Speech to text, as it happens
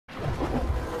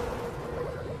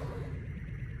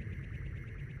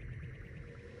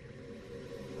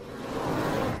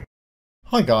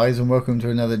Hi guys, and welcome to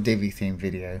another Divi Theme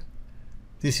video.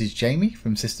 This is Jamie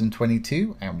from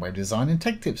System22 and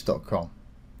webdesignandtechtips.com.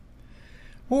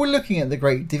 Well, we're looking at the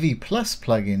great Divi Plus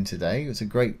plugin today. It's a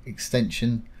great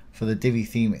extension for the Divi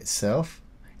theme itself.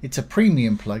 It's a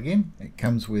premium plugin. It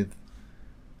comes with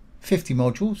 50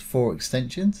 modules, 4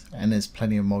 extensions, and there's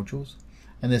plenty of modules.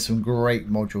 And there's some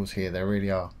great modules here, there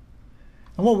really are.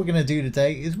 And what we're going to do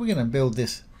today is we're going to build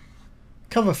this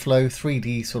Coverflow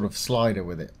 3D sort of slider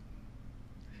with it.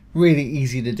 Really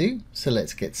easy to do, so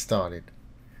let's get started.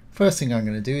 First thing I'm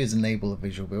going to do is enable the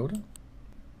Visual Builder.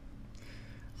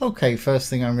 Okay, first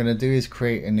thing I'm going to do is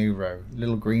create a new row.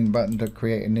 Little green button to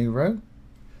create a new row.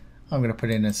 I'm going to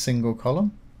put in a single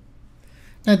column.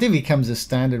 Now Divi comes as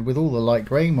standard with all the light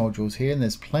grey modules here, and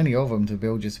there's plenty of them to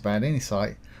build just about any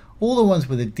site. All the ones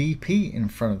with a DP in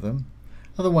front of them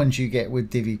are the ones you get with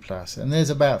Divi Plus, and there's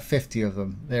about 50 of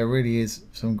them. There really is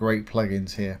some great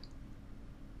plugins here.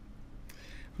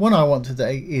 One I want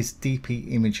today is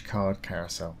DP Image Card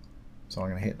Carousel. So I'm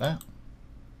going to hit that.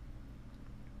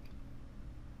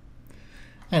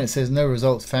 And it says no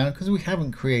results found because we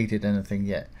haven't created anything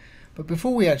yet. But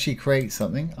before we actually create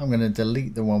something, I'm going to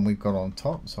delete the one we've got on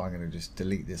top. So I'm going to just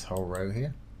delete this whole row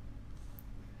here.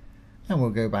 And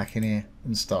we'll go back in here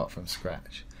and start from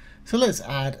scratch. So let's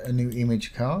add a new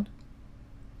image card.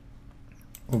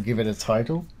 We'll give it a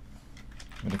title.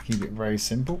 I'm going to keep it very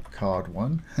simple, card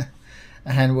 1.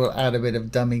 And we'll add a bit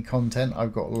of dummy content.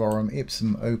 I've got lorem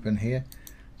ipsum open here.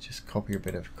 Just copy a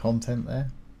bit of content there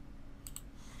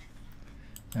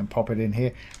and pop it in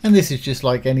here. And this is just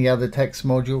like any other text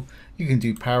module. You can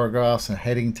do paragraphs and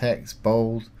heading text,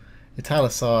 bold,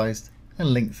 italicized,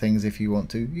 and link things if you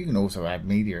want to. You can also add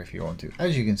media if you want to.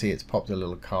 As you can see, it's popped a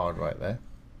little card right there.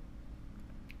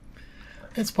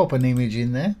 Let's pop an image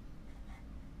in there.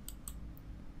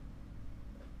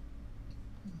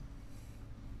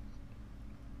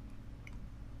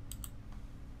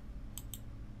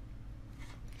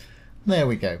 There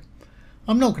we go.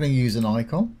 I'm not going to use an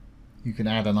icon. You can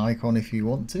add an icon if you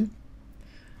want to.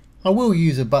 I will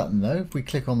use a button though. If we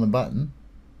click on the button,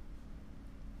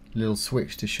 a little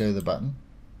switch to show the button.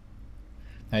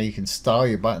 Now you can style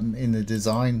your button in the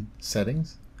design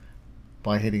settings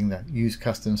by hitting the use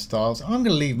custom styles. I'm going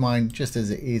to leave mine just as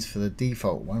it is for the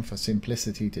default one for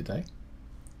simplicity today.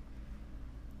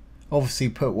 Obviously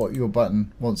put what your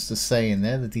button wants to say in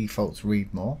there. The default's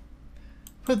read more.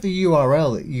 Put the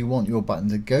URL that you want your button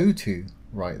to go to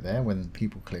right there when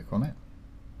people click on it.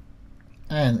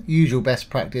 And usual best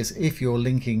practice, if you're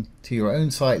linking to your own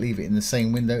site, leave it in the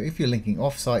same window. If you're linking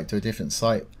off site to a different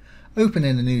site, open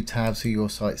in a new tab so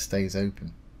your site stays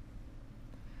open.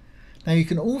 Now you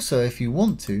can also, if you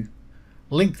want to,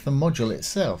 link the module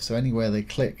itself. So anywhere they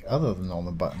click other than on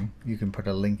the button, you can put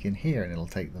a link in here and it'll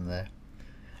take them there.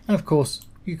 And of course,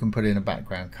 you can put in a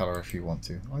background color if you want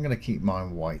to. I'm going to keep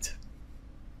mine white.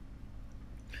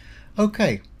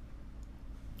 Okay,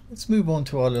 let's move on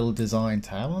to our little design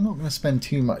tab. I'm not going to spend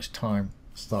too much time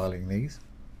styling these.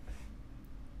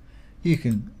 You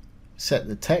can set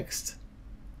the text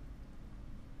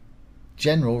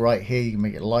general right here. You can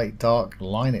make it light, dark,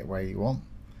 line it where you want.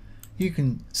 You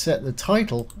can set the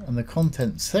title and the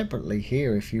content separately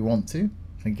here if you want to.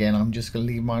 Again, I'm just going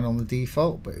to leave mine on the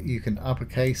default, but you can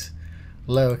uppercase,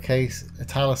 lowercase,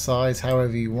 italicize,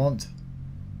 however you want.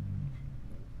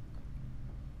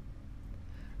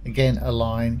 Again,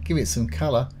 align, give it some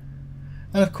color.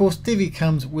 And of course Divi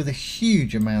comes with a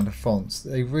huge amount of fonts.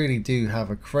 They really do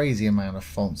have a crazy amount of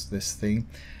fonts, this theme.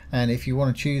 And if you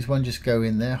want to choose one, just go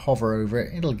in there, hover over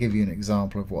it. It'll give you an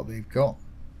example of what they've got.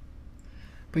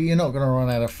 But you're not going to run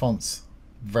out of fonts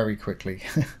very quickly.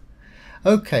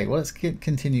 Okay, well let's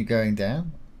continue going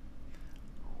down.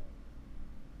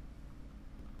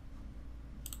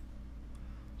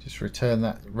 Just return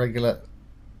that regular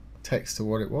text to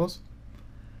what it was.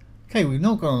 Okay, we've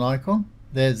not got an icon.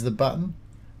 There's the button.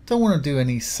 Don't want to do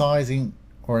any sizing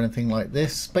or anything like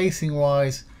this. Spacing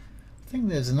wise, I think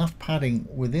there's enough padding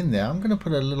within there. I'm going to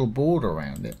put a little border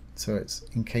around it so it's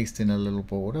encased in a little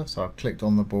border. So I've clicked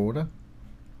on the border.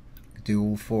 Do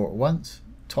all 4 at once.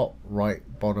 Top, right,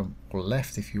 bottom or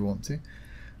left if you want to.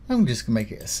 I'm just going to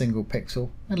make it a single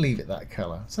pixel and leave it that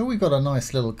color. So we've got a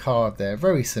nice little card there.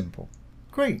 Very simple.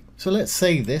 Great, so let's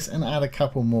save this and add a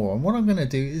couple more. And what I'm going to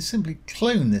do is simply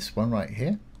clone this one right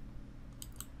here.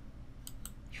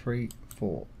 3,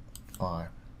 4, 5,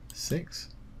 6.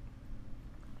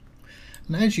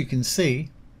 And as you can see,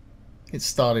 it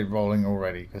started rolling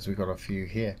already because we've got a few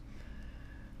here.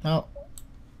 Now,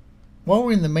 while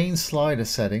we're in the main slider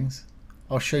settings,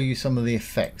 I'll show you some of the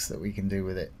effects that we can do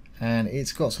with it. and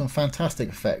it's got some fantastic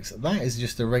effects. That is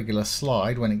just a regular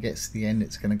slide. When it gets to the end,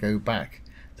 it's going to go back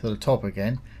to the top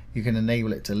again. You can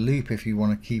enable it to loop if you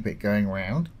want to keep it going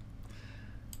round.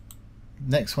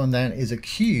 Next one down is a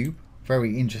cube.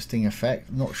 Very interesting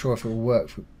effect. Not sure if it will work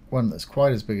for one that's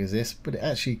quite as big as this, but it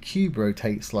actually cube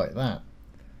rotates like that.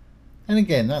 And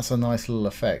again, that's a nice little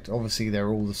effect. Obviously they're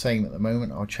all the same at the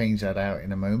moment. I'll change that out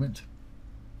in a moment.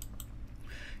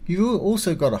 You've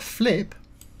also got a flip,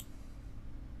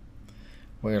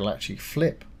 where it'll actually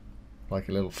flip like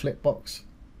a little flip box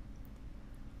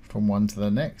from one to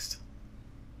the next.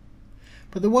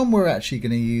 But the one we're actually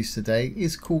going to use today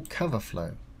is called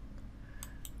Coverflow.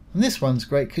 And this one's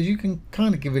great because you can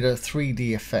kind of give it a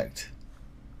 3D effect.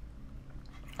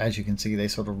 As you can see, they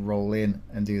sort of roll in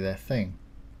and do their thing.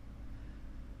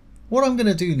 What I'm going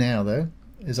to do now though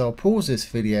is I'll pause this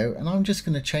video and I'm just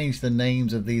going to change the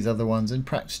names of these other ones and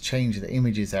perhaps change the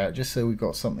images out just so we've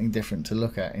got something different to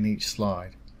look at in each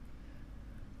slide.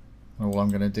 And all I'm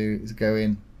going to do is go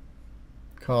in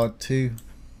card 2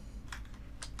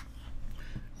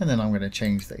 and then I'm going to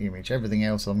change the image. Everything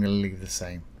else I'm going to leave the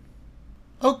same.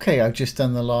 Okay, I've just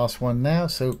done the last one now,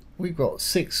 so we've got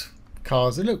 6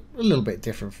 cards that look a little bit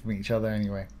different from each other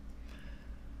anyway.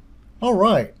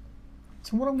 Alright,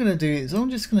 so what I'm going to do is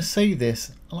I'm just going to save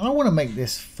this, and I want to make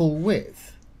this full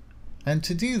width. And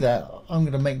to do that, I'm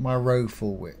going to make my row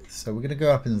full width. So we're going to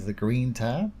go up into the green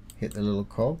tab, hit the little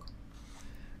cog.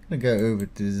 I'm going to go over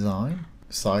to design,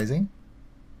 sizing.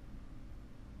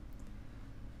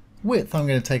 Width I'm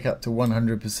going to take up to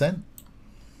 100%.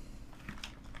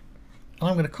 And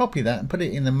I'm going to copy that and put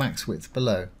it in the max width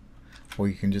below, or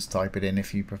you can just type it in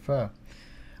if you prefer.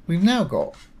 We've now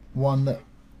got one that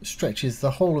stretches the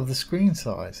whole of the screen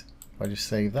size. If I just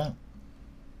save that,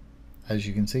 as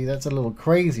you can see, that's a little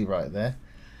crazy right there.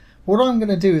 What I'm going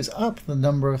to do is up the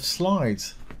number of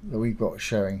slides that we've got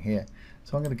showing here.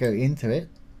 So I'm going to go into it.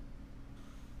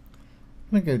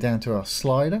 I'm going to go down to our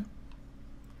slider,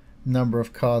 number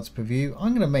of cards per view. I'm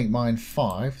going to make mine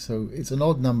 5, so it's an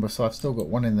odd number, so I've still got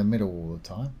one in the middle all the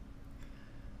time.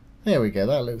 There we go,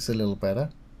 that looks a little better.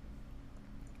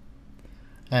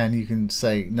 And you can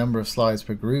say number of slides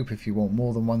per group if you want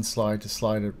more than one slide to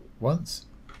slide at once.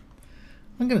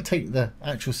 I'm going to take the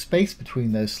actual space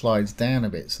between those slides down a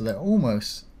bit so they're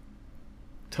almost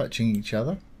touching each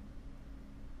other.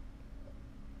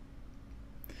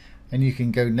 And you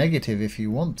can go negative if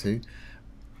you want to.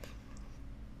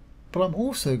 But I'm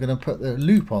also going to put the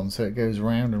loop on so it goes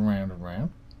round and round and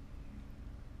round.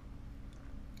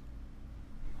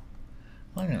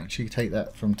 I'm going to actually take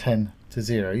that from 10 to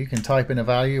 0. You can type in a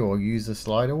value or use the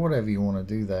slider, whatever you want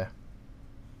to do there.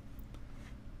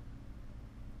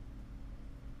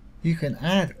 You can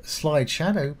add slide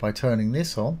shadow by turning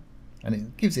this on, and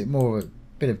it gives it more of a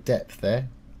bit of depth there,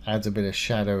 adds a bit of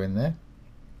shadow in there.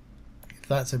 If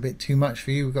that's a bit too much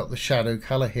for you, we've got the shadow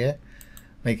color here.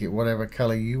 Make it whatever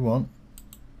color you want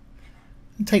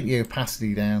and take the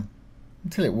opacity down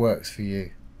until it works for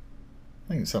you.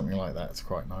 I think something like that's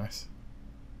quite nice.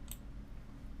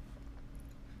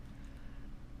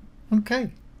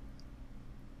 Okay,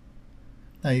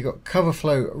 now you've got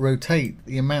Coverflow rotate,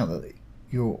 the amount that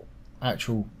your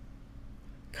actual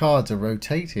cards are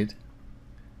rotated,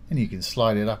 and you can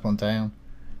slide it up and down.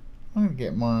 I'm going to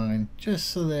get mine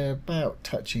just so they're about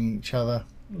touching each other,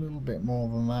 a little bit more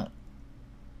than that.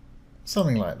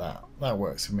 Something like that. That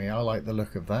works for me. I like the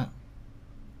look of that.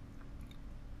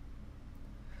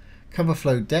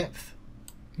 Coverflow depth.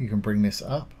 You can bring this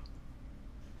up.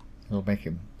 It'll make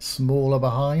it smaller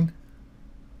behind.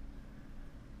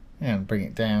 And bring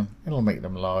it down. It'll make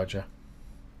them larger.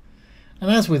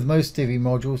 And as with most Divi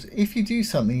modules, if you do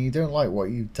something you don't like what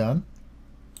you've done,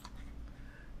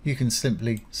 you can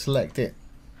simply select it,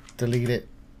 delete it.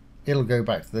 It'll go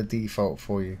back to the default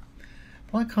for you.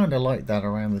 I kind of like that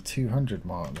around the 200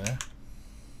 mark there.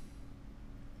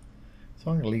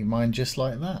 So I'm going to leave mine just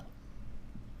like that.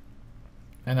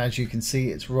 And as you can see,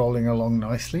 it's rolling along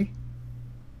nicely.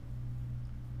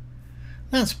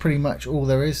 That's pretty much all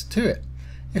there is to it.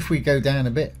 If we go down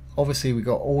a bit, obviously we've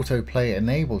got autoplay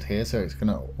enabled here, so it's going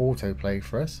to autoplay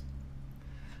for us.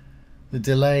 The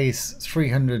delay is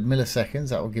 300 milliseconds,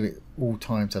 that will give it all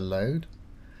time to load.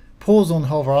 Pause on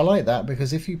hover, I like that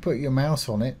because if you put your mouse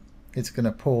on it, it's going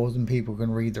to pause and people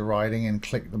can read the writing and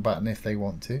click the button if they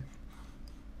want to.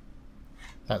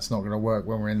 That's not going to work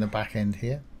when we're in the back end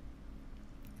here.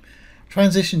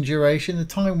 Transition duration, the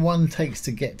time one takes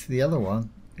to get to the other one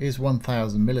is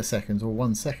 1000 milliseconds or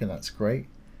 1 second. That's great.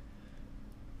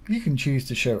 You can choose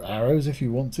to show arrows if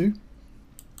you want to.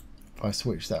 If I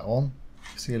switch that on,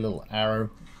 you see a little arrow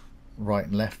right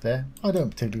and left there. I don't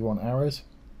particularly want arrows.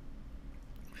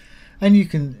 And you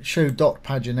can show dot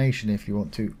pagination if you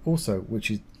want to also, which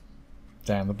is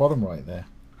down the bottom right there.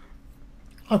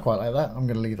 I quite like that. I'm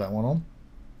going to leave that one on.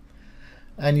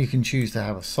 And you can choose to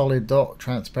have a solid dot,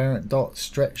 transparent dot,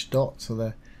 stretch dot, so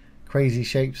they're crazy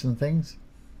shapes and things.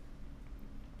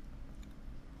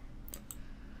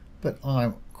 But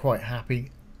I'm quite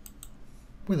happy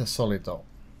with a solid dot.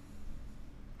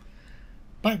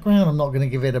 Background, I'm not going to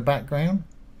give it a background.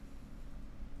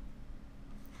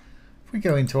 If we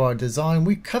go into our design,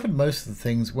 we covered most of the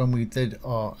things when we did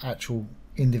our actual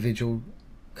individual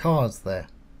cards there.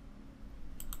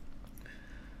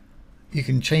 You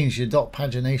can change your dot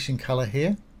pagination color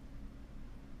here.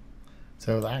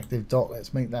 So the active dot,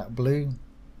 let's make that blue.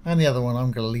 And the other one,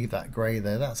 I'm going to leave that grey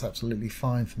there. That's absolutely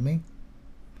fine for me.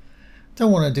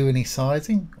 Don't want to do any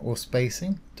sizing or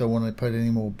spacing. Don't want to put any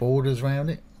more borders around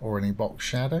it or any box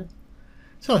shadow.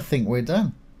 So I think we're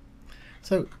done.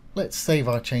 So let's save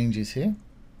our changes here.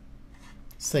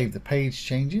 Save the page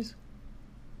changes.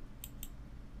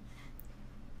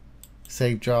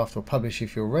 Save draft or publish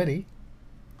if you're ready.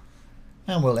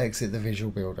 And we'll exit the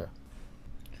Visual Builder.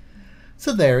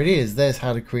 So there it is. There's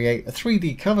how to create a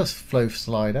 3D Coverflow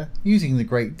slider using the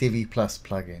great Divi Plus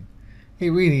plugin. It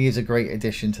really is a great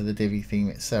addition to the Divi theme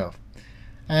itself.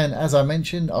 And as I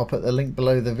mentioned, I'll put the link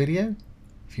below the video.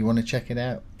 If you want to check it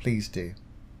out, please do.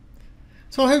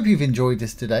 So I hope you've enjoyed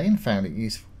this today and found it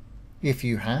useful. If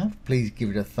you have, please give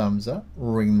it a thumbs up,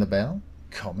 ring the bell,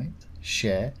 comment,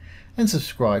 share, and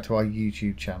subscribe to our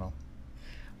YouTube channel.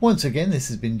 Once again, this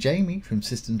has been Jamie from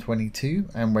System22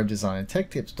 and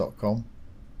webdesignandtechtips.com.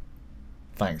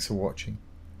 Thanks for watching.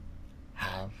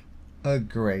 Have a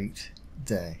great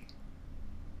day.